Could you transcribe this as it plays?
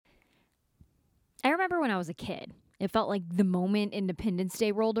I remember when I was a kid, it felt like the moment Independence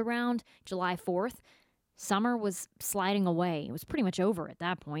Day rolled around, July 4th, summer was sliding away. It was pretty much over at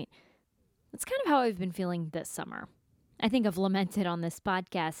that point. That's kind of how I've been feeling this summer. I think I've lamented on this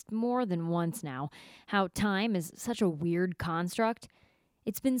podcast more than once now how time is such a weird construct.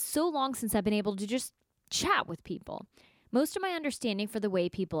 It's been so long since I've been able to just chat with people. Most of my understanding for the way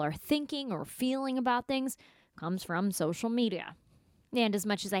people are thinking or feeling about things comes from social media. And as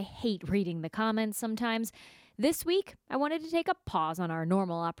much as I hate reading the comments sometimes, this week I wanted to take a pause on our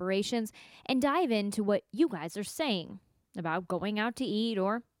normal operations and dive into what you guys are saying about going out to eat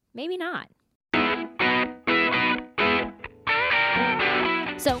or maybe not.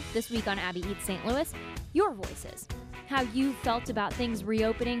 So, this week on Abby Eats St. Louis, your voices. How you felt about things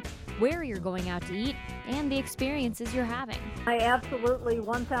reopening, where you're going out to eat, and the experiences you're having. I absolutely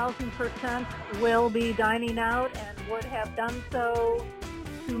 1,000% will be dining out and would have done so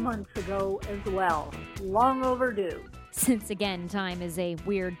 2 months ago as well. Long overdue. Since, again, time is a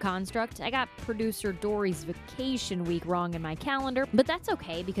weird construct, I got producer Dory's vacation week wrong in my calendar, but that's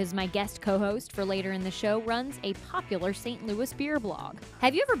okay because my guest co-host for later in the show runs a popular St. Louis beer blog.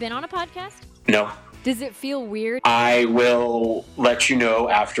 Have you ever been on a podcast? No. Does it feel weird? I will let you know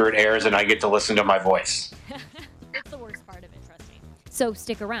after it airs and I get to listen to my voice. It's the worst part of it, trust me. So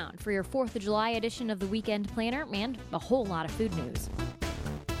stick around for your 4th of July edition of the Weekend Planner and a whole lot of food news.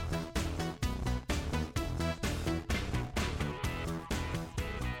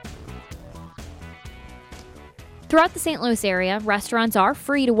 Throughout the St. Louis area, restaurants are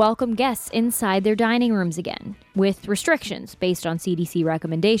free to welcome guests inside their dining rooms again, with restrictions based on CDC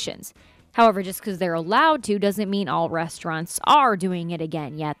recommendations. However, just because they're allowed to doesn't mean all restaurants are doing it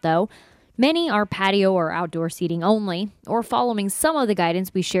again yet, though. Many are patio or outdoor seating only, or following some of the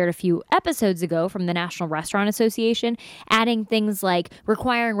guidance we shared a few episodes ago from the National Restaurant Association, adding things like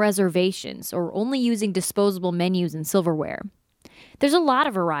requiring reservations or only using disposable menus and silverware. There's a lot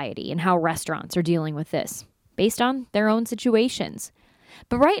of variety in how restaurants are dealing with this, based on their own situations.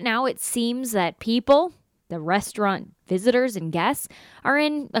 But right now, it seems that people, the restaurant visitors and guests, are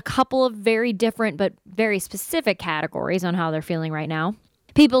in a couple of very different but very specific categories on how they're feeling right now.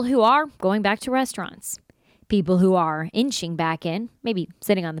 People who are going back to restaurants. People who are inching back in, maybe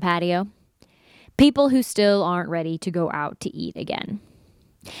sitting on the patio. People who still aren't ready to go out to eat again.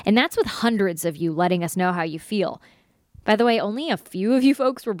 And that's with hundreds of you letting us know how you feel. By the way, only a few of you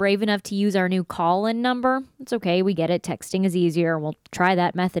folks were brave enough to use our new call-in number. It's okay, we get it. Texting is easier. We'll try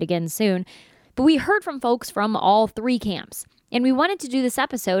that method again soon. But we heard from folks from all three camps. And we wanted to do this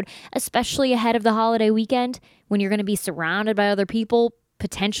episode, especially ahead of the holiday weekend, when you're going to be surrounded by other people,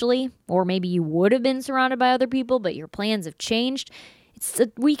 potentially, or maybe you would have been surrounded by other people, but your plans have changed. It's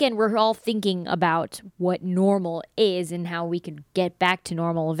a weekend we're all thinking about what normal is and how we could get back to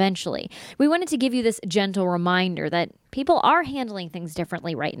normal eventually. We wanted to give you this gentle reminder that people are handling things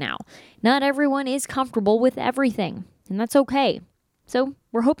differently right now. Not everyone is comfortable with everything, and that's okay. So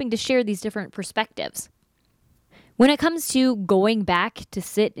we're hoping to share these different perspectives. When it comes to going back to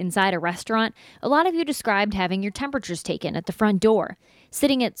sit inside a restaurant, a lot of you described having your temperatures taken at the front door,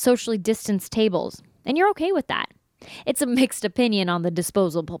 sitting at socially distanced tables, and you're okay with that. It's a mixed opinion on the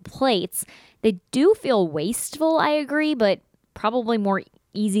disposable plates. They do feel wasteful, I agree, but probably more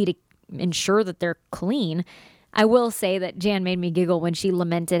easy to ensure that they're clean. I will say that Jan made me giggle when she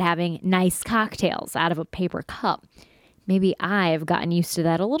lamented having nice cocktails out of a paper cup. Maybe I've gotten used to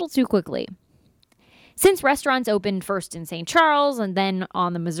that a little too quickly. Since restaurants opened first in St. Charles and then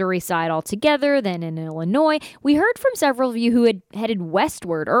on the Missouri side altogether, then in Illinois, we heard from several of you who had headed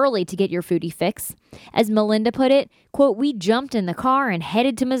westward early to get your foodie fix. As Melinda put it, quote, "We jumped in the car and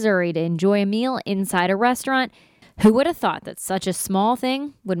headed to Missouri to enjoy a meal inside a restaurant. Who would have thought that such a small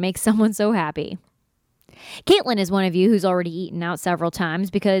thing would make someone so happy?" Caitlin is one of you who's already eaten out several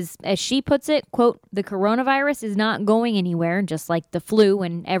times because, as she puts it, quote, "The coronavirus is not going anywhere, just like the flu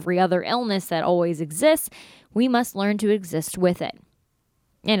and every other illness that always exists. We must learn to exist with it."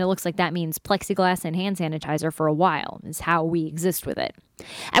 And it looks like that means plexiglass and hand sanitizer for a while is how we exist with it.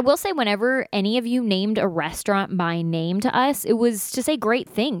 I will say whenever any of you named a restaurant by name to us, it was to say great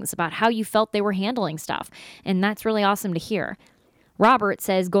things about how you felt they were handling stuff. And that's really awesome to hear. Robert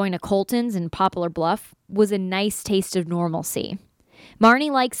says going to Colton's in Poplar Bluff was a nice taste of normalcy.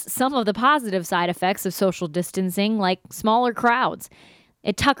 Marnie likes some of the positive side effects of social distancing, like smaller crowds.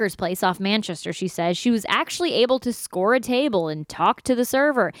 At Tucker's place off Manchester, she says, she was actually able to score a table and talk to the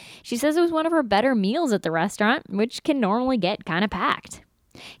server. She says it was one of her better meals at the restaurant, which can normally get kind of packed.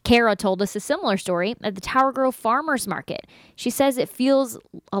 Kara told us a similar story at the Tower Grove Farmers Market. She says it feels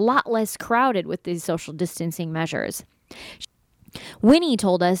a lot less crowded with these social distancing measures. Winnie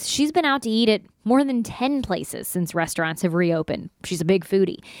told us she's been out to eat at more than 10 places since restaurants have reopened. She's a big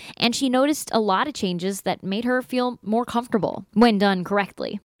foodie, and she noticed a lot of changes that made her feel more comfortable when done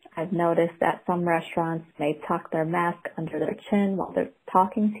correctly. I've noticed that some restaurants may tuck their mask under their chin while they're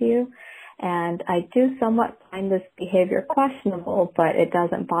talking to you, and I do somewhat find this behavior questionable, but it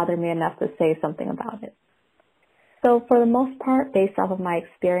doesn't bother me enough to say something about it. So for the most part, based off of my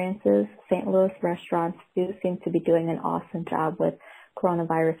experiences, St. Louis restaurants do seem to be doing an awesome job with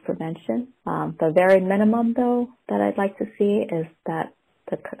coronavirus prevention. The very minimum, though, that I'd like to see is that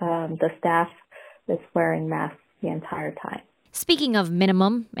the staff is wearing masks the entire time. Speaking of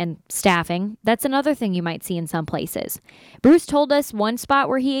minimum and staffing, that's another thing you might see in some places. Bruce told us one spot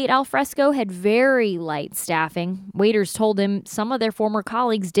where he ate al fresco had very light staffing. Waiters told him some of their former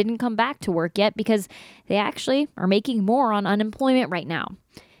colleagues didn't come back to work yet because they actually are making more on unemployment right now.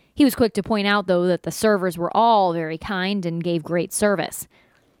 He was quick to point out, though, that the servers were all very kind and gave great service.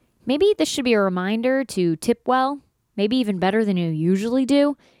 Maybe this should be a reminder to tip well, maybe even better than you usually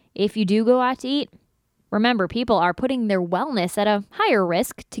do, if you do go out to eat. Remember, people are putting their wellness at a higher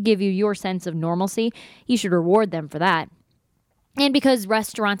risk to give you your sense of normalcy. You should reward them for that. And because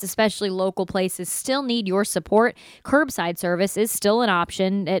restaurants, especially local places, still need your support, curbside service is still an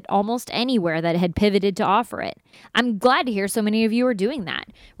option at almost anywhere that had pivoted to offer it. I'm glad to hear so many of you are doing that.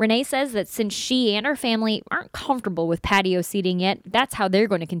 Renee says that since she and her family aren't comfortable with patio seating yet, that's how they're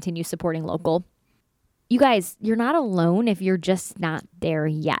going to continue supporting local. You guys, you're not alone if you're just not there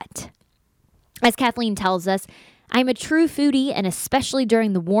yet. As Kathleen tells us, I'm a true foodie, and especially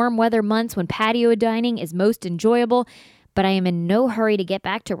during the warm weather months when patio dining is most enjoyable, but I am in no hurry to get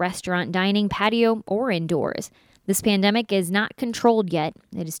back to restaurant dining, patio, or indoors. This pandemic is not controlled yet.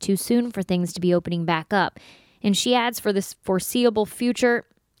 It is too soon for things to be opening back up. And she adds, for this foreseeable future,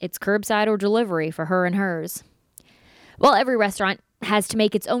 it's curbside or delivery for her and hers. Well, every restaurant has to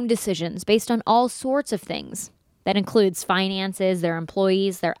make its own decisions based on all sorts of things. That includes finances, their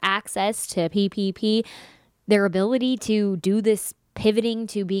employees, their access to PPP, their ability to do this pivoting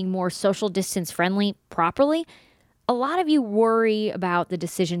to being more social distance friendly properly. A lot of you worry about the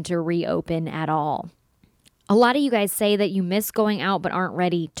decision to reopen at all. A lot of you guys say that you miss going out but aren't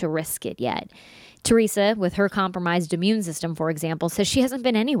ready to risk it yet. Teresa, with her compromised immune system, for example, says she hasn't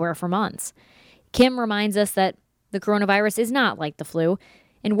been anywhere for months. Kim reminds us that the coronavirus is not like the flu,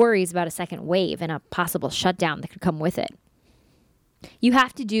 and worries about a second wave and a possible shutdown that could come with it. You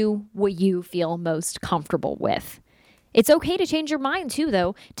have to do what you feel most comfortable with. It's okay to change your mind too,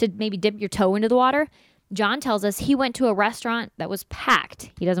 though, to maybe dip your toe into the water. John tells us he went to a restaurant that was packed.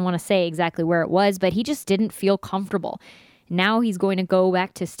 He doesn't want to say exactly where it was, but he just didn't feel comfortable. Now he's going to go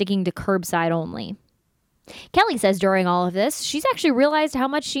back to sticking to curbside only. Kelly says during all of this, she's actually realized how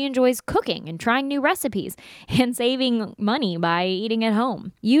much she enjoys cooking and trying new recipes and saving money by eating at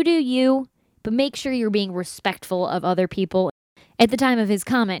home. You do you, but make sure you're being respectful of other people. At the time of his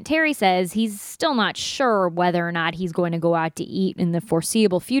comment, Terry says he's still not sure whether or not he's going to go out to eat in the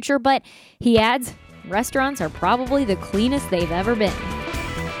foreseeable future, but he adds, restaurants are probably the cleanest they've ever been.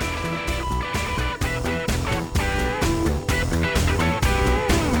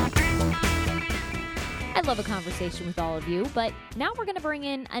 I love a conversation with all of you, but now we're going to bring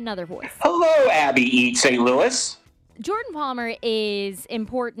in another voice. Hello, Abby Eat St. Louis. Jordan Palmer is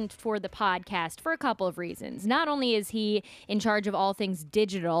important for the podcast for a couple of reasons. Not only is he in charge of all things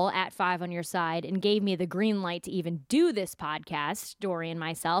digital at Five on Your Side and gave me the green light to even do this podcast, Dory and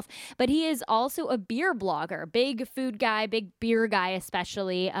myself, but he is also a beer blogger, big food guy, big beer guy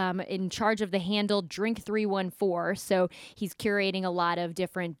especially, in charge of the handle Drink314. So he's curating a lot of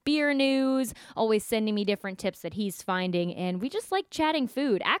different beer news, always sending me different tips that he's finding, and we just like chatting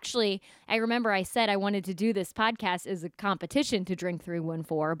food. Actually, I remember I said I wanted to do this podcast as a competition to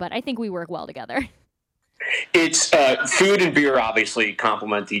Drink314, but I think we work well together. It's food and beer obviously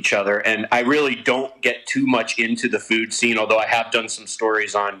complement each other, and I really don't get too much into the food scene, although I have done some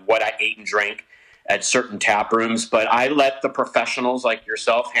stories on what I ate and drank at certain tap rooms, but I let the professionals like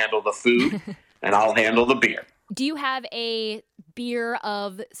yourself handle the food, and I'll handle the beer. Do you have a beer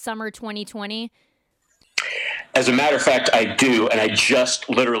of summer 2020? As a matter of fact, I do, and I just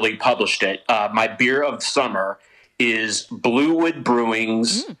literally published it. My beer of summer is Bluewood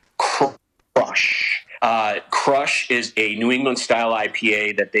Brewing's Crush. Crush is a New England-style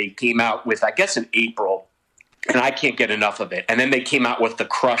IPA that they came out with, I guess, in April, and I can't get enough of it. And then they came out with the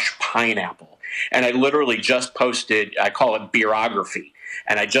Crush Pineapple. And I literally just posted, I call it Beerography,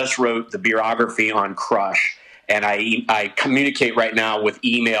 and I just wrote the Beerography on Crush. And I communicate right now with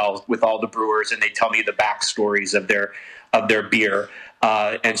emails with all the brewers, and they tell me the backstories of their beer.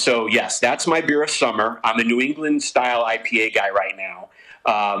 And so, yes, that's my beer of summer. I'm a New England style IPA guy right now.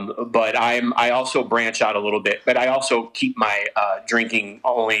 But I also branch out a little bit, but I also keep my drinking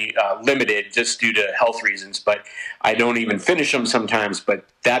only limited just due to health reasons. But I don't even finish them sometimes. But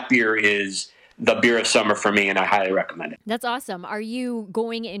that beer is the beer of summer for me, and I highly recommend it. That's awesome. Are you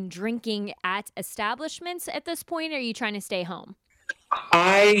going and drinking at establishments at this point, or are you trying to stay home?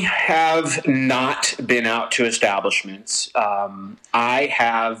 I have not been out to establishments. I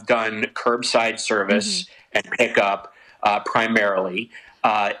have done curbside service and pickup primarily.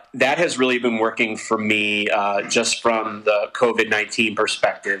 That has really been working for me just from the COVID-19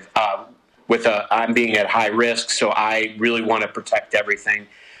 perspective. I'm being at high risk, so I really want to protect everything.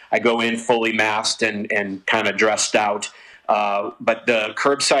 I go in fully masked and kind of dressed out. But the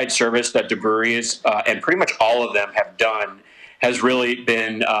curbside service that the breweries and pretty much all of them have done has really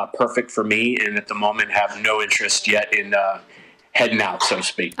been perfect for me, and at the moment have no interest yet in heading out, so to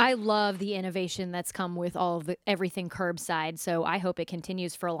speak. I love the innovation that's come with all of everything curbside, so I hope it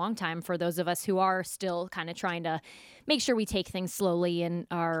continues for a long time for those of us who are still kind of trying to make sure we take things slowly and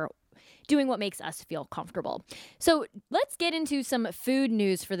are doing what makes us feel comfortable. So let's get into some food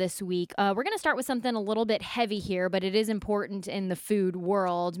news for this week. We're going to start with something a little bit heavy here, but it is important in the food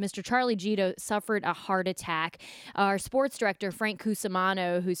world. Mr. Charlie Gitto suffered a heart attack. Our sports director, Frank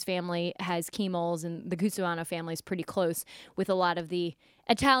Cusimano, whose family has Chemours, and the Cusimano family is pretty close with a lot of the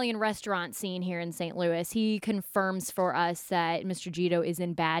Italian restaurant scene here in St. Louis. He confirms for us that Mr. Gitto is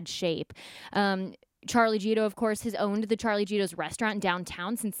in bad shape. Charlie Gitto, of course, has owned the Charlie Gitto's restaurant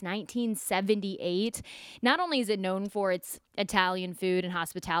downtown since 1978. Not only is it known for its Italian food and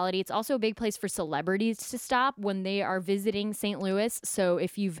hospitality, it's also a big place for celebrities to stop when they are visiting St. Louis. So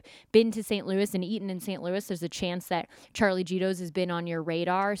if you've been to St. Louis and eaten in St. Louis, there's a chance that Charlie Gitto's has been on your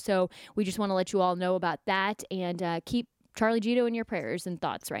radar. So we just want to let you all know about that and keep Charlie Gitto in your prayers and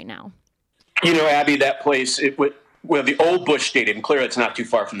thoughts right now. You know, Abby, that place, the old Busch Stadium, clearly it's not too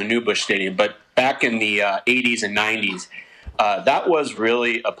far from the new Busch Stadium, but back in the 80s and 90s, that was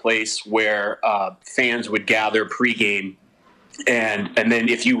really a place where fans would gather pregame, and then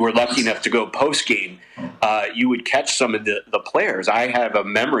if you were lucky enough to go postgame, you would catch some of the players. I have a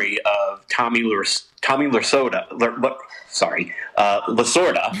memory of Tommy Lasorda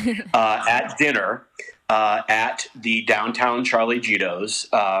at dinner at the downtown Charlie Gitto's,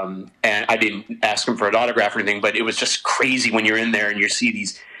 and I didn't ask him for an autograph or anything, but it was just crazy when you're in there and you see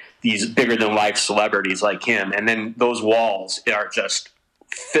these bigger than life celebrities like him, and then those walls are just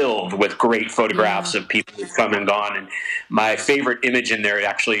filled with great photographs of people who've come and gone. And my favorite image in there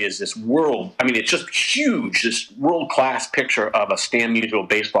actually is this it's just huge, this world-class picture of a Stan Musial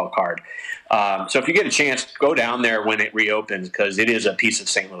baseball card. So if you get a chance, go down there when it reopens, because it is a piece of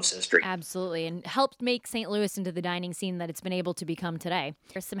St. Louis history. Absolutely, and helped make St. Louis into the dining scene that it's been able to become today.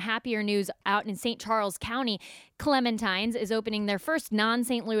 There's some happier news out in St. Charles County. Clementine's is opening their first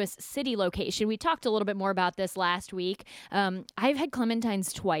non-St. Louis city location. We talked a little bit more about this last week. I've had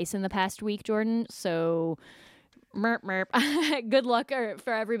Clementine's twice in the past week, Jordan, so merp. Good luck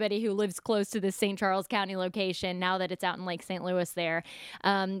for everybody who lives close to the St. Charles County location now that it's out in Lake St. Louis there.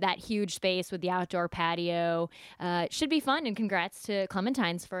 That huge space with the outdoor patio should be fun, and congrats to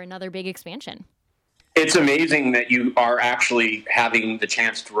Clementine's for another big expansion. It's amazing that you are actually having the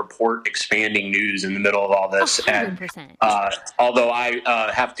chance to report expanding news in the middle of all this. 100%. And although I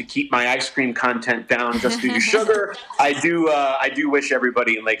have to keep my ice cream content down just due to sugar, I do wish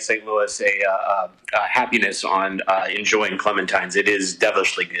everybody in Lake St. Louis a happiness on enjoying Clementine's. It is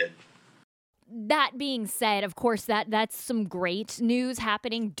devilishly good. That being said, of course, that's some great news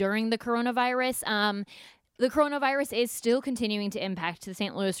happening during the coronavirus. The coronavirus is still continuing to impact the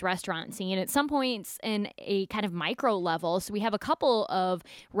St. Louis restaurant scene at some points in a kind of micro level. So we have a couple of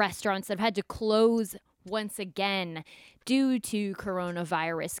restaurants that have had to close once again due to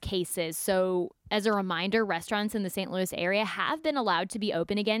coronavirus cases. So as a reminder, restaurants in the St. Louis area have been allowed to be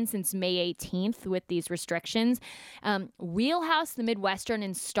open again since May 18th with these restrictions. Wheelhouse, the Midwestern,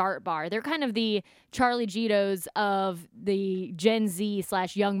 and Start Bar, they're kind of the Charlie Gitto's of the Gen Z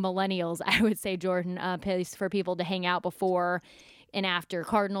 / young millennials, I would say, Jordan, place for people to hang out before and after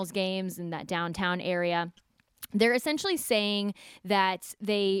Cardinals games in that downtown area. They're essentially saying that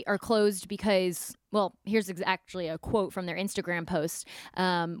they are closed because Well, here's actually a quote from their Instagram post.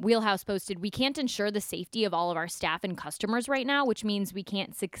 Wheelhouse posted, "We can't ensure the safety of all of our staff and customers right now, which means we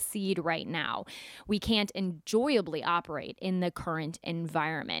can't succeed right now. We can't enjoyably operate in the current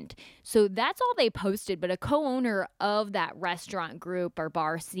environment." So that's all they posted. But a co-owner of that restaurant group or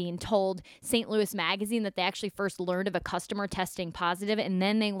bar scene told St. Louis Magazine that they actually first learned of a customer testing positive, and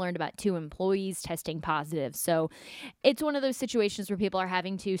then they learned about 2 employees testing positive. So it's one of those situations where people are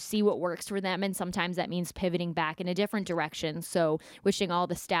having to see what works for them, and sometimes that means pivoting back in a different direction. So wishing all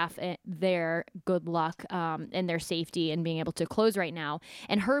the staff there good luck and their safety and being able to close right now.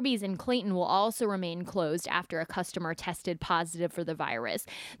 And Herbie's in Clayton will also remain closed after a customer tested positive for the virus.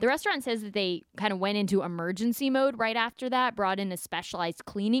 The restaurant says that they kind of went into emergency mode right after that, brought in a specialized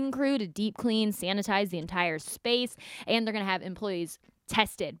cleaning crew to deep clean, sanitize the entire space, and they're going to have employees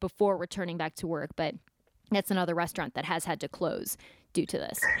tested before returning back to work. But that's another restaurant that has had to close due to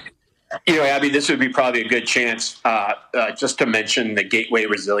this. Abby, this would be probably a good chance just to mention the Gateway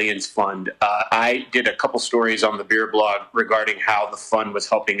Resilience Fund. I did a couple stories on the beer blog regarding how the fund was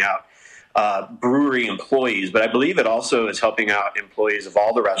helping out brewery employees, but I believe it also is helping out employees of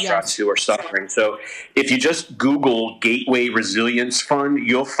all the restaurants who are suffering. So if you just Google Gateway Resilience Fund,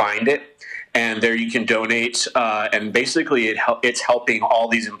 you'll find it. And there you can donate, and basically it's helping all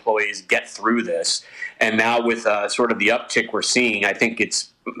these employees get through this. And now with sort of the uptick we're seeing, I think it's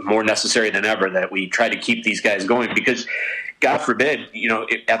more necessary than ever that we try to keep these guys going, because God forbid,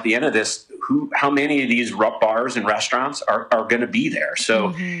 at the end of this, how many of these bars and restaurants are going to be there?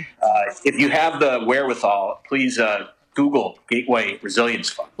 So if you have the wherewithal, please Google Gateway Resilience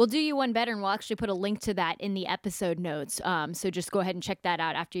Fund. We'll do you one better, and we'll actually put a link to that in the episode notes. So just go ahead and check that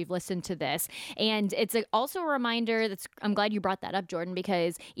out after you've listened to this. And it's also a reminder I'm glad you brought that up, Jordan,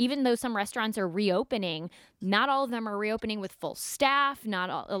 because even though some restaurants are reopening, not all of them are reopening with full staff.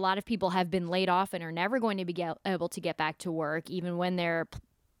 A lot of people have been laid off and are never going to be able to get back to work, even when their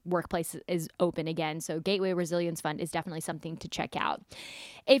workplace is open again. So Gateway Resilience Fund is definitely something to check out.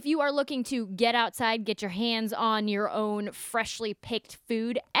 If you are looking to get outside, get your hands on your own freshly picked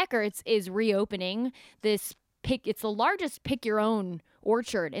food, Eckert's is reopening this it's the largest pick your own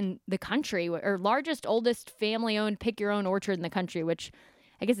orchard in the country, or largest, oldest family-owned pick your own orchard in the country, which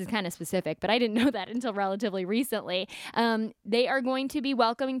I guess is kind of specific, but I didn't know that until relatively recently. They are going to be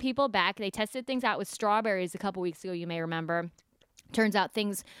welcoming people back. They tested things out with strawberries a couple weeks ago, you may remember. Turns out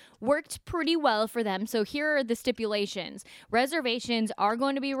things worked pretty well for them. So here are the stipulations. Reservations are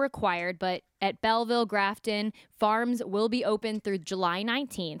going to be required, but at Belleville, Grafton, farms will be open through July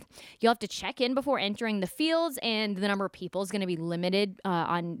 19th. You'll have to check in before entering the fields, and the number of people is going to be limited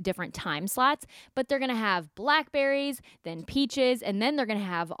on different time slots. But they're going to have blackberries, then peaches, and then they're going to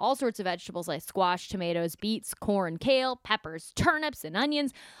have all sorts of vegetables like squash, tomatoes, beets, corn, kale, peppers, turnips, and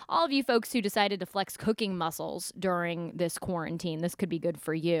onions. All of you folks who decided to flex cooking muscles during this quarantine, this could be good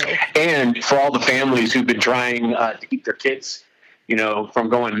for you. And for all the families who've been trying to keep their kids, from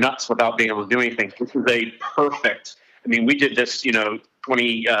going nuts without being able to do anything, this is a perfect. I mean, we did this,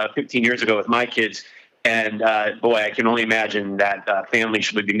 15 years ago with my kids, and boy, I can only imagine that families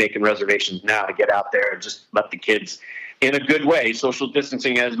should be making reservations now to get out there and just let the kids, in a good way, social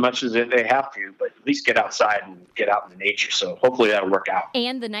distancing as much as they have to, but at least get outside and get out in the nature. So hopefully that'll work out.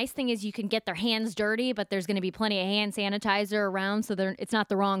 And the nice thing is you can get their hands dirty, but there's going to be plenty of hand sanitizer around, so it's not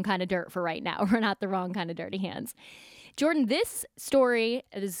the wrong kind of dirt for right now. We're not the wrong kind of dirty hands. Jordan, this story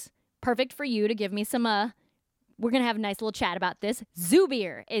is perfect for you to give me some we're going to have a nice little chat about this. Zoo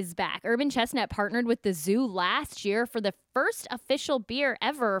Beer is back. Urban Chestnut partnered with the zoo last year for the first official beer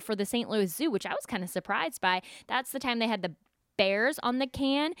ever for the St. Louis Zoo, which I was kind of surprised by. That's the time they had the bears on the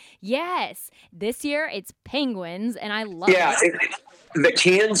can. Yes, this year it's penguins, and I love it. The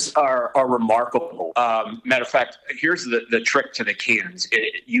cans are remarkable. Matter of fact, here's the trick to the cans.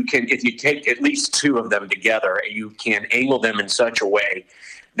 You can, if you take at least 2 of them together, you can angle them in such a way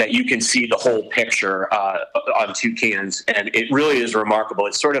that you can see the whole picture on 2 cans, and it really is remarkable.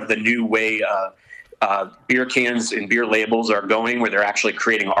 It's sort of the new way beer cans and beer labels are going, where they're actually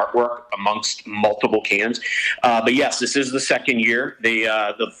creating artwork amongst multiple cans. But yes, this is the second year.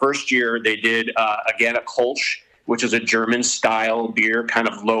 The first year they did, again, a Kolsch, which is a German-style beer, kind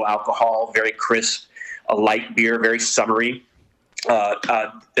of low alcohol, very crisp, a light beer, very summery.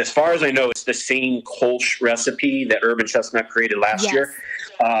 As far as I know, it's the same Kolsch recipe that Urban Chestnut created last year.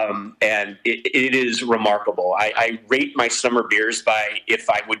 And it is remarkable. I rate my summer beers by if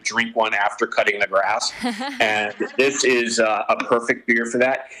I would drink one after cutting the grass. And this is a perfect beer for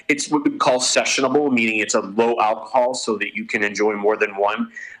that. It's what we call sessionable, meaning it's a low alcohol so that you can enjoy more than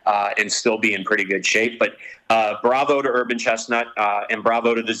one and still be in pretty good shape. But bravo to Urban Chestnut and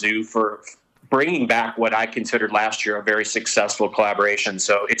bravo to the zoo for bringing back what I considered last year a very successful collaboration.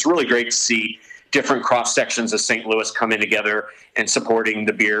 So it's really great to see different cross sections of St. Louis coming together and supporting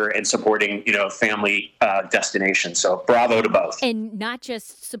the beer and supporting, family destinations. So bravo to both. And not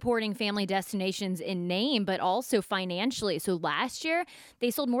just supporting family destinations in name, but also financially. So last year,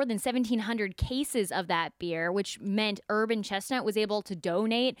 they sold more than 1,700 cases of that beer, which meant Urban Chestnut was able to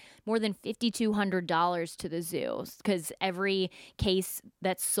donate more than $5,200 to the zoo, because every case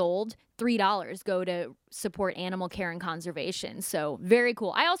that's sold, $3 go to support animal care and conservation. So very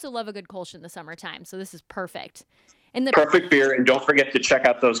cool. I also love a good Kolsch in the summertime, so this is perfect. And perfect beer, and don't forget to check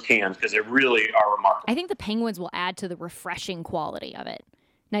out those cans because they really are remarkable. I think the Penguins will add to the refreshing quality of it.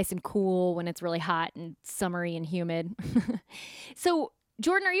 Nice and cool when it's really hot and summery and humid. So,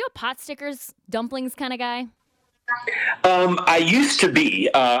 Jordan, are you a pot stickers, dumplings kind of guy? I used to be.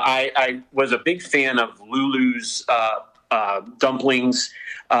 I was a big fan of Lulu's dumplings,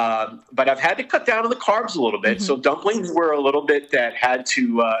 but I've had to cut down on the carbs a little bit. Mm-hmm. So dumplings were a little bit that had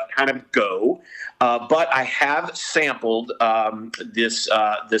to kind of go. But I have sampled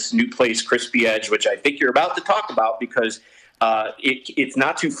this new place, Crispy Edge, which I think you're about to talk about because it's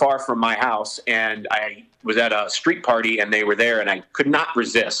not too far from my house, and I was at a street party and they were there and I could not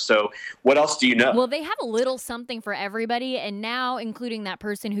resist. So what else do you know? Well, they have a little something for everybody, and now including that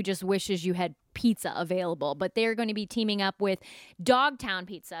person who just wishes you had pizza available. But they're going to be teaming up with Dogtown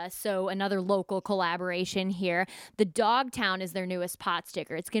Pizza, so another local collaboration here. The Dogtown is their newest pot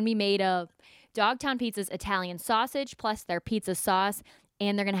sticker. It's going to be made of Dogtown Pizza's Italian sausage plus their pizza sauce,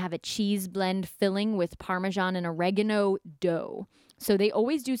 and they're going to have a cheese blend filling with Parmesan and oregano dough. So they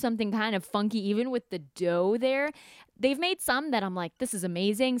always do something kind of funky, even with the dough there. They've made some that I'm like, this is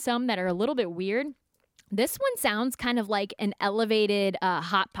amazing. Some that are a little bit weird. This one sounds kind of like an elevated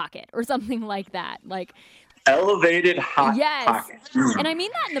Hot Pocket or something like that. Like elevated Hot Pocket. Mm. And I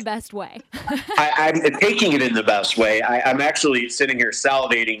mean that in the best way. I'm taking it in the best way. I'm actually sitting here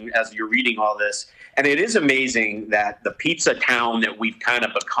salivating as you're reading all this. And it is amazing that the pizza town that we've kind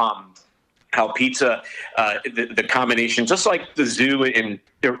of become, how pizza, the combination, just like the zoo in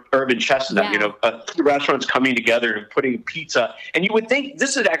Urban Chestnut, two restaurants coming together and putting pizza. And you would think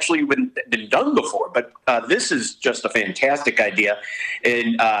this had actually been done before, but this is just a fantastic idea.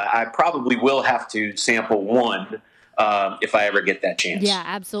 And I probably will have to sample one if I ever get that chance. Yeah,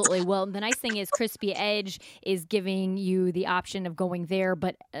 absolutely. Well, the nice thing is Crispy Edge is giving you the option of going there,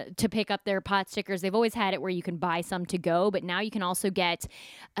 but to pick up their pot stickers. They've always had it where you can buy some to go, but now you can also get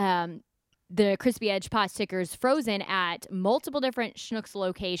the Crispy Edge pot stickers frozen at multiple different Schnucks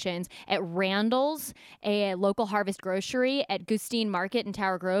locations, at Randall's, a local Harvest Grocery, at Gustine Market in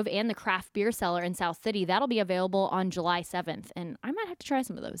Tower Grove, and the Craft Beer Cellar in South City. That'll be available on July 7th, and I might have to try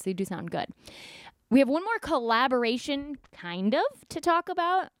some of those. They do sound good. We have one more collaboration, kind of, to talk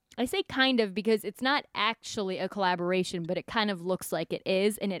about. I say kind of because it's not actually a collaboration, but it kind of looks like it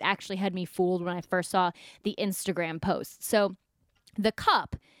is, and it actually had me fooled when I first saw the Instagram post. So The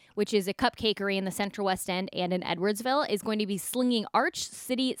Cup, which is a cupcakery in the Central West End and in Edwardsville, is going to be slinging Arch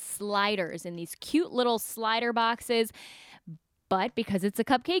City sliders in these cute little slider boxes. But because it's a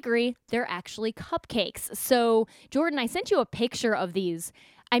cupcakery, they're actually cupcakes. So, Jordan, I sent you a picture of these.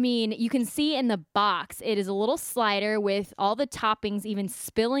 I mean, you can see in the box, it is a little slider with all the toppings even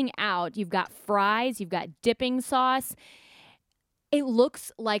spilling out. You've got fries, you've got dipping sauce. It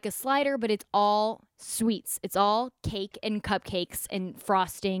looks like a slider, but it's all sweets. It's all cake and cupcakes and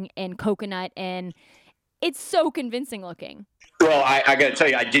frosting and coconut, and it's so convincing looking. Well, I got to tell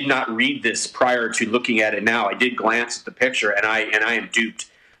you, I did not read this prior to looking at it now. I did glance at the picture, and I am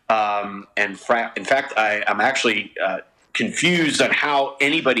duped. In fact, I'm actually confused on how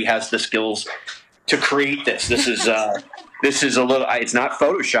anybody has the skills to create this. This is a little. It's not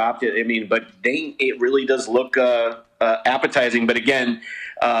photoshopped. I mean, but dang, it really does look appetizing. But again,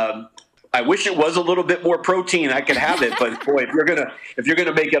 I wish it was a little bit more protein. I could have it, but boy, if you're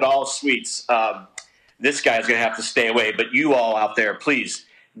gonna make it all sweets, this guy's gonna have to stay away. But you all out there, please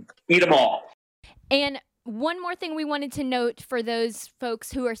eat them all. And one more thing we wanted to note for those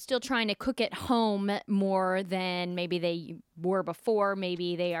folks who are still trying to cook at home more than maybe they were before,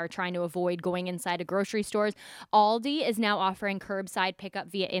 maybe they are trying to avoid going inside of grocery stores. Aldi is now offering curbside pickup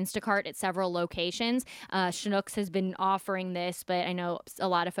via Instacart at several locations. Schnucks has been offering this, but I know a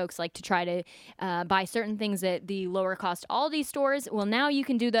lot of folks like to try to buy certain things at the lower cost Aldi stores. Well, now you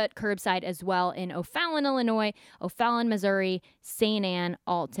can do that curbside as well in O'Fallon, Illinois, O'Fallon, Missouri, St. Anne,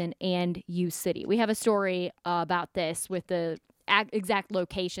 Alton, and U-City. We have a story about this with the exact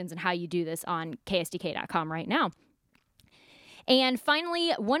locations and how you do this on ksdk.com right now. And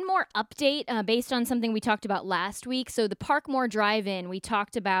finally, one more update based on something we talked about last week. So the Parkmore Drive-In, we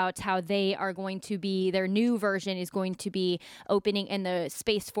talked about how they are going to be, their new version is going to be opening in the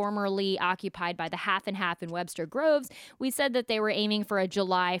space formerly occupied by the Half and Half in Webster Groves. We said that they were aiming for a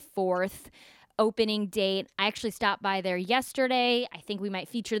July 4th opening date. I actually stopped by there yesterday. I think we might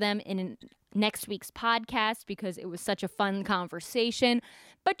feature them in next week's podcast because it was such a fun conversation.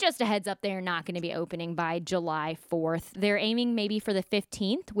 But just a heads up, they're not going to be opening by July 4th. They're aiming maybe for the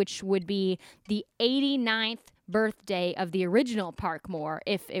 15th, which would be the 89th birthday of the original Parkmore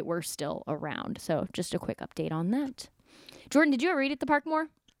if it were still around. So just a quick update on that. Jordan, did you ever eat at the Parkmore?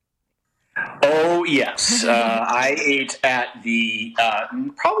 Oh, yes. I ate at the,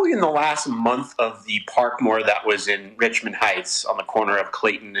 probably in the last month of the Parkmore that was in Richmond Heights on the corner of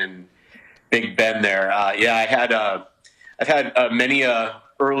Clayton and Big Ben there. Yeah, I've had many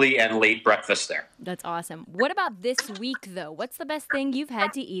early and late breakfast there. That's awesome. What about this week, though? What's the best thing you've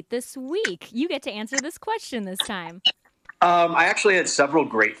had to eat this week? You get to answer this question this time. I actually had several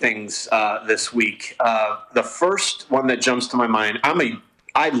great things this week. The first one that jumps to my mind,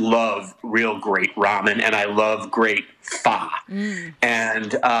 I love real great ramen, and I love great pho.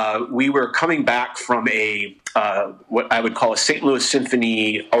 And we were coming back from what I would call a St. Louis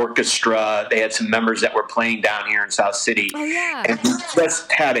Symphony Orchestra. They had some members that were playing down here in South City. Oh, yeah. And we just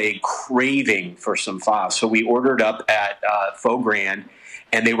had a craving for some pho. So we ordered up at Pho Grand,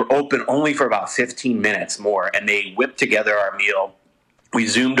 and they were open only for about 15 minutes more. And they whipped together our meal. We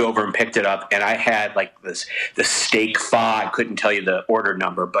zoomed over and picked it up, and I had like the steak pho. I couldn't tell you the order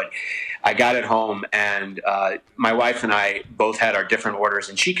number, but I got it home, and my wife and I both had our different orders,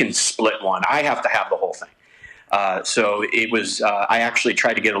 and she can split one. I have to have the whole thing. So it was. I actually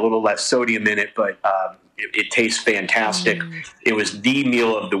tried to get a little less sodium in it, but it tastes fantastic. It was the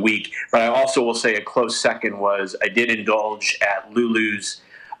meal of the week. But I also will say a close second was I did indulge at Lona's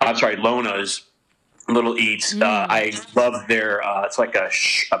Little Eats. I love their, it's like a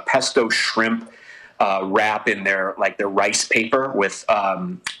pesto shrimp wrap in their rice paper with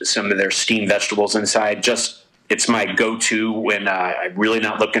some of their steamed vegetables inside. It's my go-to when I'm really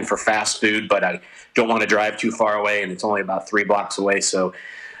not looking for fast food, but I don't want to drive too far away, and it's only about 3 blocks away. So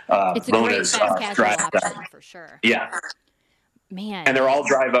it's a Lona's great fast casual option for sure. Yeah. Man. And they're all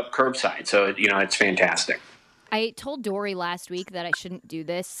drive-up curbside, so it's fantastic. I told Dory last week that I shouldn't do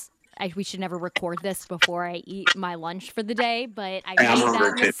this. We should never record this before I eat my lunch for the day, but I made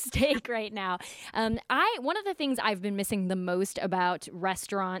that mistake right now. One of the things I've been missing the most about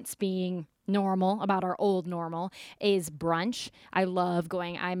restaurants being normal, about our old normal, is brunch. I love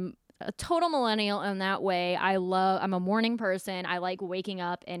going. I'm a total millennial in that way. I'm a morning person. I like waking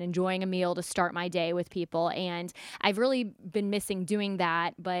up and enjoying a meal to start my day with people, and I've really been missing doing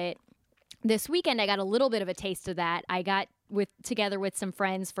that, but this weekend I got a little bit of a taste of that. I got together with some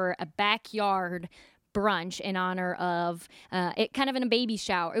friends for a backyard brunch in honor of it, kind of in a baby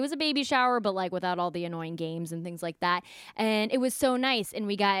shower. It was a baby shower, but like without all the annoying games and things like that. And it was so nice. And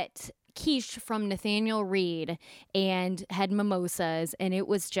we got quiche from Nathaniel Reed and had mimosas, and it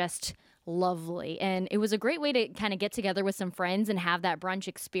was just lovely. And it was a great way to kind of get together with some friends and have that brunch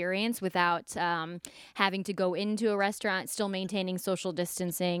experience without having to go into a restaurant, still maintaining social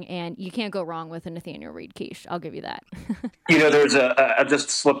distancing. And you can't go wrong with a Nathaniel Reed quiche. I'll give you that. There's I'll just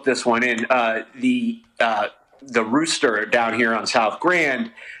slip this one in. The Rooster down here on South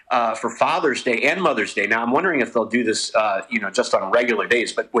Grand for Father's Day and Mother's Day. Now, I'm wondering if they'll do this, just on regular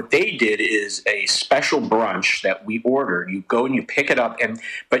days. But what they did is a special brunch that we ordered. You go and you pick it up,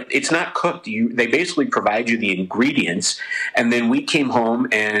 but it's not cooked. They basically provide you the ingredients, and then we came home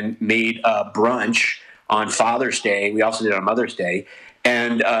and made a brunch on Father's Day. We also did it on Mother's Day,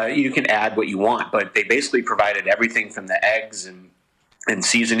 and you can add what you want. But they basically provided everything from the eggs and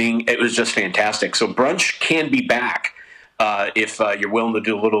seasoning. It was just fantastic. So brunch can be back if you're willing to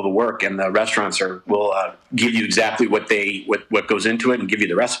do a little of the work, and the restaurants will give you exactly what goes into it and give you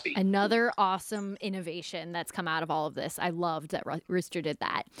the recipe. Another awesome innovation that's come out of all of this. I loved that Rooster did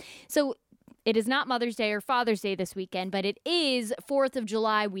that. So it is not Mother's Day or Father's Day this weekend, but it is 4th of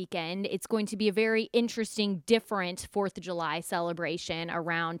July weekend. It's going to be a very interesting, different 4th of July celebration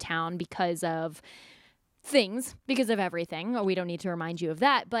around town because of everything. We don't need to remind you of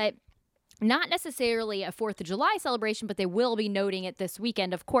that, but not necessarily a 4th of July celebration, but they will be noting it this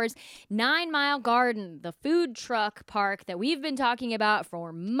weekend. Of course, 9 Mile Garden, the food truck park that we've been talking about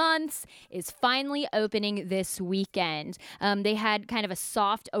for months, is finally opening this weekend. They had kind of a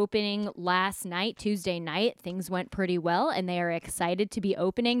soft opening last night, Tuesday night. Things went pretty well, and they are excited to be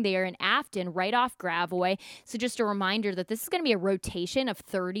opening. They are in Afton, right off Gravois. So just a reminder that this is going to be a rotation of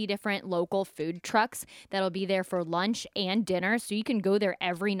 30 different local food trucks that'll be there for lunch and dinner. So you can go there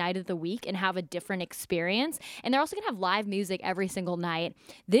every night of the week and have a different experience. And they're also going to have live music every single night.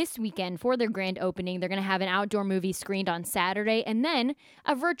 This weekend, for their grand opening, they're going to have an outdoor movie screened on Saturday and then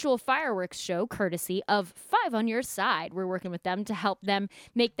a virtual fireworks show courtesy of Five on Your Side. We're working with them to help them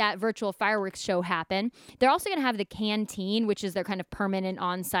make that virtual fireworks show happen. They're also going to have the Canteen, which is their kind of permanent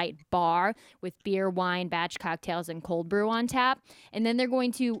on-site bar with beer, wine, batch cocktails, and cold brew on tap. And then they're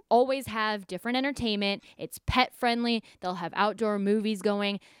going to always have different entertainment. It's pet friendly. They'll have outdoor movies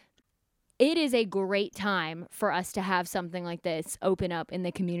going. It is a great time for us to have something like this open up in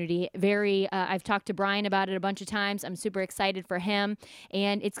the community. I've talked to Brian about it a bunch of times. I'm super excited for him,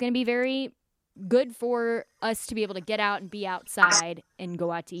 and it's going to be very good for us to be able to get out and be outside and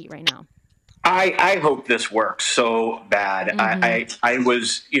go out to eat right now. I hope this works so bad. Mm-hmm. I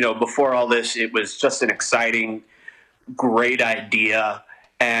was, before all this, it was just an exciting, great idea.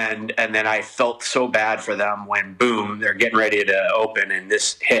 And then I felt so bad for them when, boom, they're getting ready to open and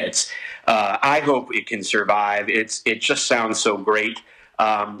this hits. I hope it can survive. It just sounds so great.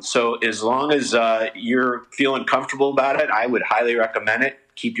 So as long as you're feeling comfortable about it, I would highly recommend it.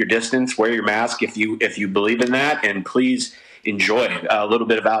 Keep your distance, wear your mask if you believe in that, and please enjoy a little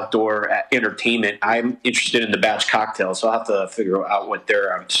bit of outdoor entertainment. I'm interested in the batch cocktails, so I'll have to figure out what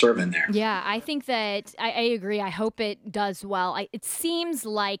they're serving there. Yeah, I think that I agree. I hope it does well. It seems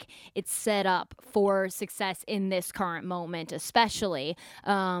like it's set up for success in this current moment, especially,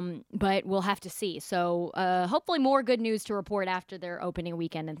 but we'll have to see. So hopefully more good news to report after their opening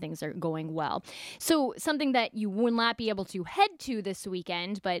weekend and things are going well. So something that you will not be able to head to this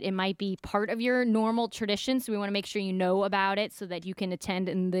weekend, but it might be part of your normal tradition, so we want to make sure you know about it so that you can attend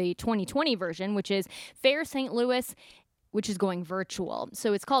in the 2020 version, which is Fair St. Louis, which is going virtual.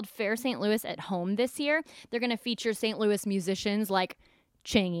 So it's called Fair St. Louis at Home this year. They're going to feature St. Louis musicians like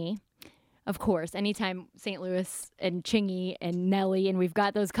Chingy. Of course, anytime St. Louis and Chingy and Nelly, and we've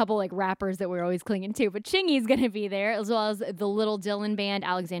got those couple like rappers that we're always clinging to, but Chingy's going to be there, as well as the Little Dylan Band,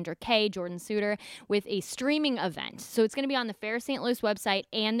 Alexandra Kay, Jordan Suter, with a streaming event. So it's going to be on the Fair St. Louis website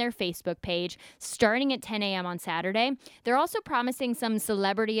and their Facebook page, starting at 10 a.m. on Saturday. They're also promising some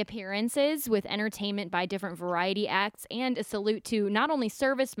celebrity appearances with entertainment by different variety acts and a salute to not only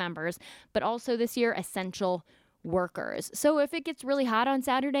service members, but also this year essential workers. So if it gets really hot on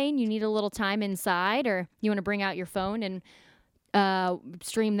Saturday and you need a little time inside, or you want to bring out your phone and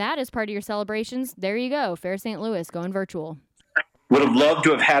stream that as part of your celebrations, there you go. Fair St. Louis going virtual. Would have loved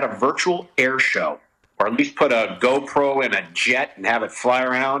to have had a virtual air show, or at least put a GoPro in a jet and have it fly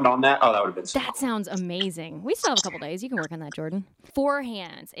around on that. Oh, that would have been so That sounds amazing. We still have a couple days. You can work on that, Jordan. Four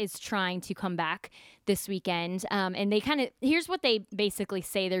Hands is trying to come back this weekend. And here's what they basically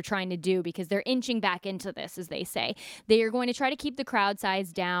say they're trying to do, because they're inching back into this, as they say. They are going to try to keep the crowd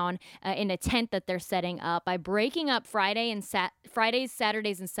size down in a tent that they're setting up by breaking up Fridays,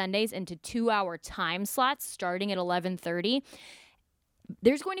 Saturdays, and Sundays into 2-hour time slots starting at 11:30.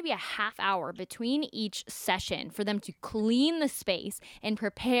 There's going to be a half hour between each session for them to clean the space and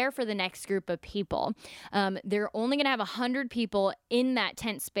prepare for the next group of people. They're only going to have 100 people in that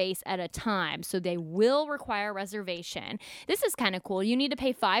tent space at a time, so they will require reservation. This is kind of cool. You need to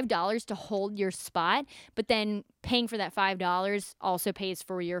pay $5 to hold your spot, but then paying for that $5 also pays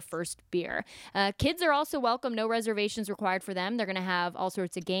for your first beer. Kids are also welcome. No reservations required for them. They're going to have all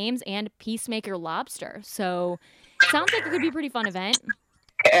sorts of games and Peacemaker Lobster. So sounds like it could be a pretty fun event.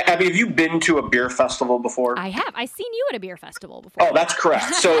 Abby, have you been to a beer festival before? I have. I've seen you at a beer festival before. Oh, that's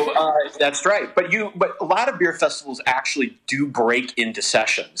correct. So that's right. But a lot of beer festivals actually do break into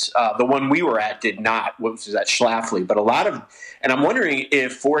sessions. The one we were at did not, which was at Schlafly. But and I'm wondering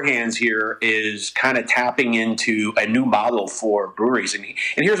if Four Hands here is kind of tapping into a new model for breweries. And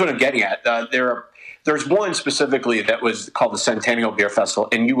here's what I'm getting at. There's one specifically that was called the Centennial Beer Festival,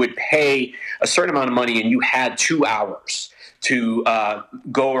 and you would pay a certain amount of money, and you had 2 hours to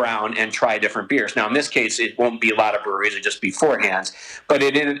go around and try different beers. Now, in this case, it won't be a lot of breweries. It'll just be Four Hands. But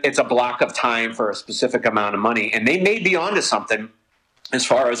it's a block of time for a specific amount of money. And they may be onto something as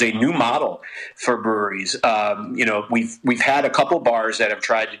far as a new model for breweries. We've had a couple bars that have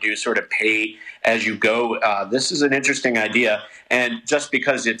tried to do sort of pay as you go. This is an interesting idea. And just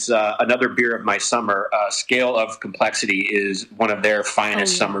because it's another beer of my summer, Scale of Complexity is one of their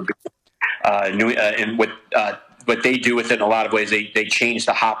finest summer beers. And what they do with it in a lot of ways, they change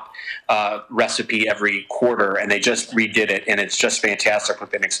the hop recipe every quarter, and they just redid it, and it's just fantastic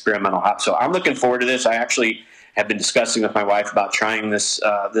with an experimental hop. So I'm looking forward to this. I actually have been discussing with my wife about trying this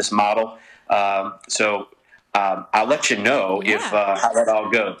model. So I'll let you know if how that all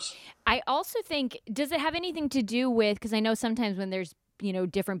goes. I also think, does it have anything to do with, because I know sometimes when there's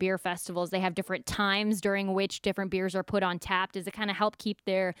different beer festivals, they have different times during which different beers are put on tap. Does it kind of help keep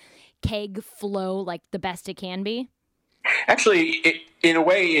their keg flow like the best it can be? Actually, in a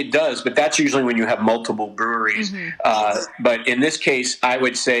way it does, but that's usually when you have multiple breweries. But in this case, I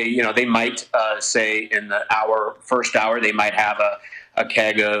would say, they might say in the first hour, they might have a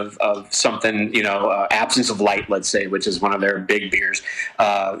keg of something, Absence of Light, let's say, which is one of their big beers,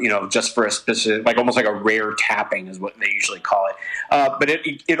 just for a specific, like almost like a rare tapping is what they usually call it. But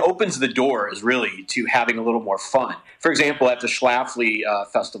it opens the doors really to having a little more fun. For example, at the Schlafly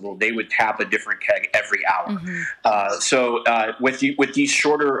Festival, they would tap a different keg every hour. So with these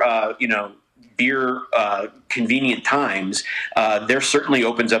shorter, beer convenient times, there certainly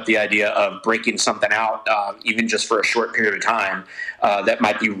opens up the idea of breaking something out, even just for a short period of time, that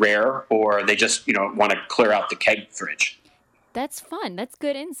might be rare, or they just want to clear out the keg fridge. That's fun. That's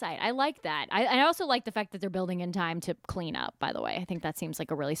good insight. I like that. I also like the fact that they're building in time to clean up, by the way. I think that seems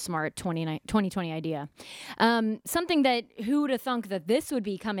like a really smart 2020 idea. Something that, who would have thunk that this would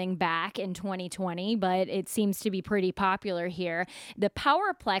be coming back in 2020, but it seems to be pretty popular here. The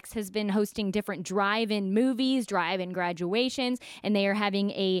Powerplex has been hosting different drive-in movies, drive-in graduations, and they are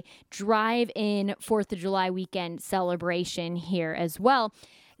having a drive-in 4th of July weekend celebration here as well.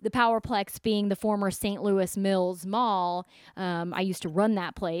 The Powerplex being the former St. Louis Mills Mall. I used to run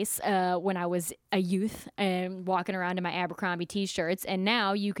that place when I was a youth and walking around in my Abercrombie t-shirts. And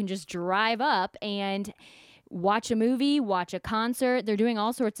now you can just drive up and watch a movie, watch a concert. They're doing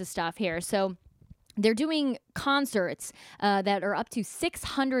all sorts of stuff here. So they're doing concerts that are up to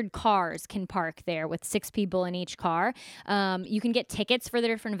 600 cars can park there with 6 people in each car. You can get tickets for the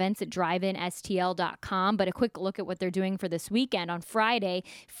different events at driveinstl.com, but a quick look at what they're doing for this weekend. On Friday,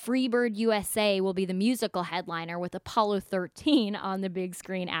 Freebird USA will be the musical headliner with Apollo 13 on the big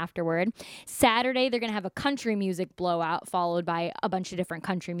screen afterward. Saturday, they're going to have a country music blowout followed by a bunch of different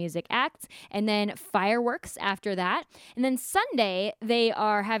country music acts, and then fireworks after that. And then Sunday, they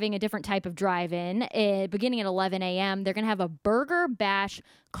are having a different type of drive-in. Beginning at 11 a.m., they're going to have a Burger Bash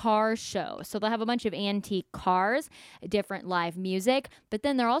car show. So they'll have a bunch of antique cars, different live music, but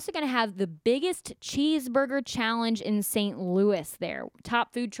then they're also going to have the biggest cheeseburger challenge in St. Louis there.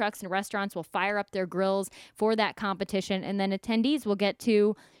 Top food trucks and restaurants will fire up their grills for that competition, and then attendees will get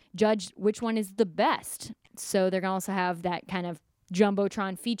to judge which one is the best. So they're going to also have that kind of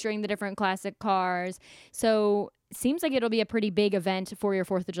Jumbotron featuring the different classic cars. So seems like it'll be a pretty big event for your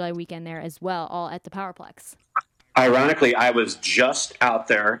 4th of July weekend there as well, all at the Powerplex. Ironically, I was just out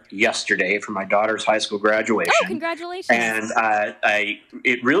there yesterday for my daughter's high school graduation. Oh, congratulations! And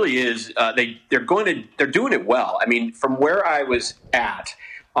it really is. They're doing it well. I mean, from where I was at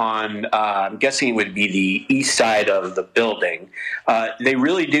on, I'm guessing it would be the east side of the building. They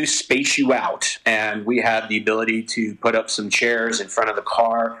really do space you out, and we had the ability to put up some chairs in front of the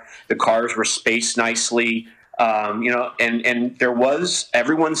car. The cars were spaced nicely. And there was,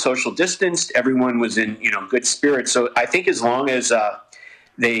 everyone social distanced, everyone was in, good spirits. So I think as long as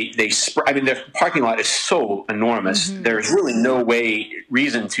the parking lot is so enormous, there's really no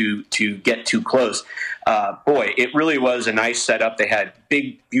reason to get too close. It really was a nice setup. They had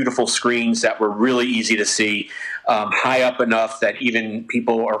big, beautiful screens that were really easy to see, high up enough that even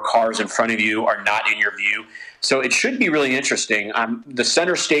people or cars in front of you are not in your view. So it should be really interesting. The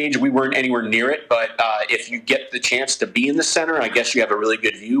center stage, we weren't anywhere near it, but if you get the chance to be in the center, I guess you have a really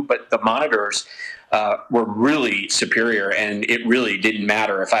good view. But the monitors were really superior, and it really didn't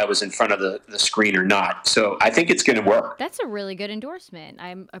matter if I was in front of the screen or not. So I think it's going to work. That's a really good endorsement.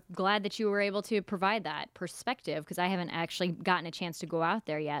 I'm glad that you were able to provide that perspective, because I haven't actually gotten a chance to go out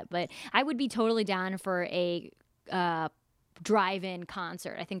there yet. But I would be totally down for a drive-in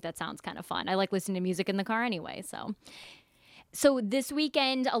concert. I think that sounds kind of fun. I like listening to music in the car anyway, So this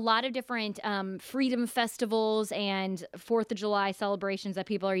weekend, a lot of different freedom festivals and 4th of July celebrations that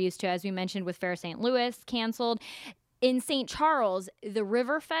people are used to, as we mentioned with Fair St. Louis canceled. In St. Charles, the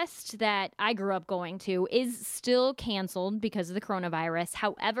Riverfest that I grew up going to is still canceled because of the coronavirus.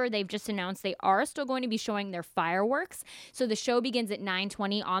 However, they've just announced they are still going to be showing their fireworks. So the show begins at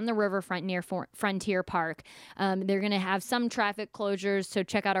 9:20 on the riverfront near Frontier Park. They're going to have some traffic closures, so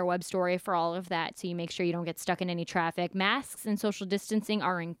check out our web story for all of that so you make sure you don't get stuck in any traffic. Masks and social distancing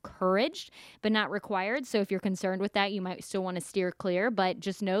are encouraged, but not required. So if you're concerned with that, you might still want to steer clear, but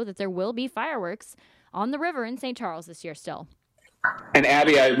just know that there will be fireworks on the river in St. Charles this year still. And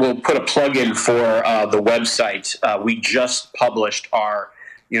Abby, I will put a plug in for the website. We just published our,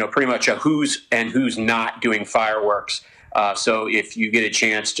 pretty much a who's and who's not doing fireworks. So if you get a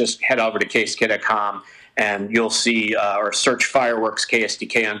chance, just head over to ksdk.com and you'll see, or search fireworks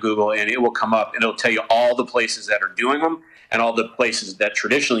KSDK on Google, and it will come up and it'll tell you all the places that are doing them and all the places that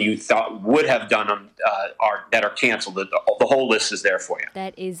traditionally you thought would have done them that are canceled. The whole list is there for you.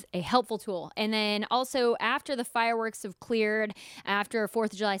 That is a helpful tool. And then also after the fireworks have cleared, after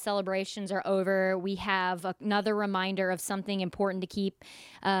 4th of July celebrations are over, we have another reminder of something important to keep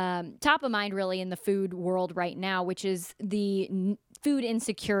top of mind really in the food world right now, which is the food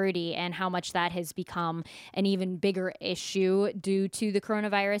insecurity and how much that has become an even bigger issue due to the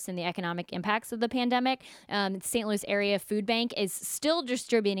coronavirus and the economic impacts of the pandemic. St. Louis Area Food Bank is still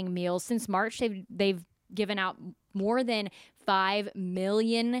distributing meals. Since March, they've given out more than 5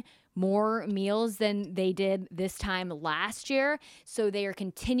 million more meals than they did this time last year. So they are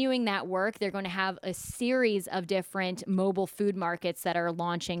continuing that work. They're going to have a series of different mobile food markets that are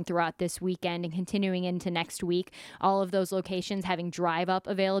launching throughout this weekend and continuing into next week. All of those locations having drive-up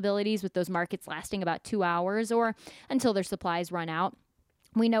availabilities, with those markets lasting about 2 hours or until their supplies run out.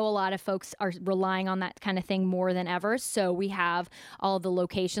 We know a lot of folks are relying on that kind of thing more than ever. So we have all the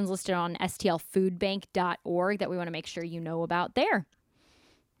locations listed on stlfoodbank.org that we want to make sure you know about there.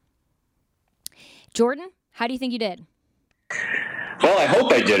 Jordan, how do you think you did? Well, I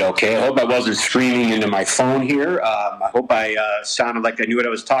hope I did okay. I hope I wasn't screaming into my phone here. I hope I sounded like I knew what I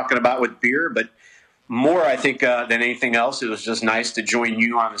was talking about with beer. But more, I think, than anything else, it was just nice to join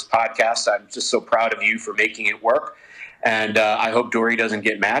you on this podcast. I'm just so proud of you for making it work. And I hope Dory doesn't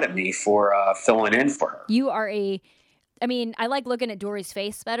get mad at me for filling in for her. You are I like looking at Dory's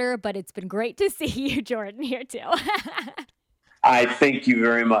face better, but it's been great to see you, Jordan, here too. I thank you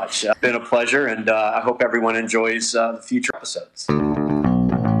very much. It's been a pleasure, and I hope everyone enjoys the future episodes. Ooh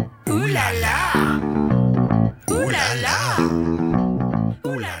la la! Ooh la la!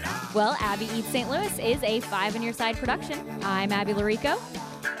 Ooh la la! Well, Abby Eats St. Louis is a 5 on Your Side production. I'm Abby Larico.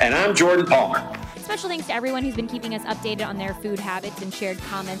 And I'm Jordan Palmer. Special thanks to everyone who's been keeping us updated on their food habits and shared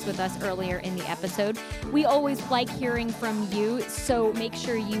comments with us earlier in the episode. We always like hearing from you, so make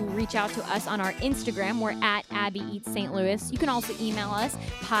sure you reach out to us on our Instagram. We're at Abby Eats St. Louis. You can also email us,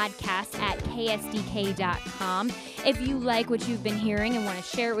 podcast@ksdk.com. If you like what you've been hearing and want to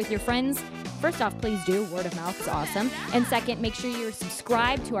share it with your friends, first off, please do. Word of mouth is awesome. And second, make sure you're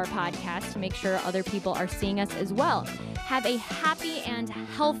subscribed to our podcast to make sure other people are seeing us as well. Have a happy and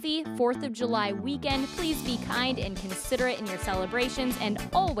healthy 4th of July weekend. Please be kind and considerate in your celebrations, and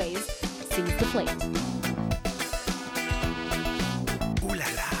always seize the plate.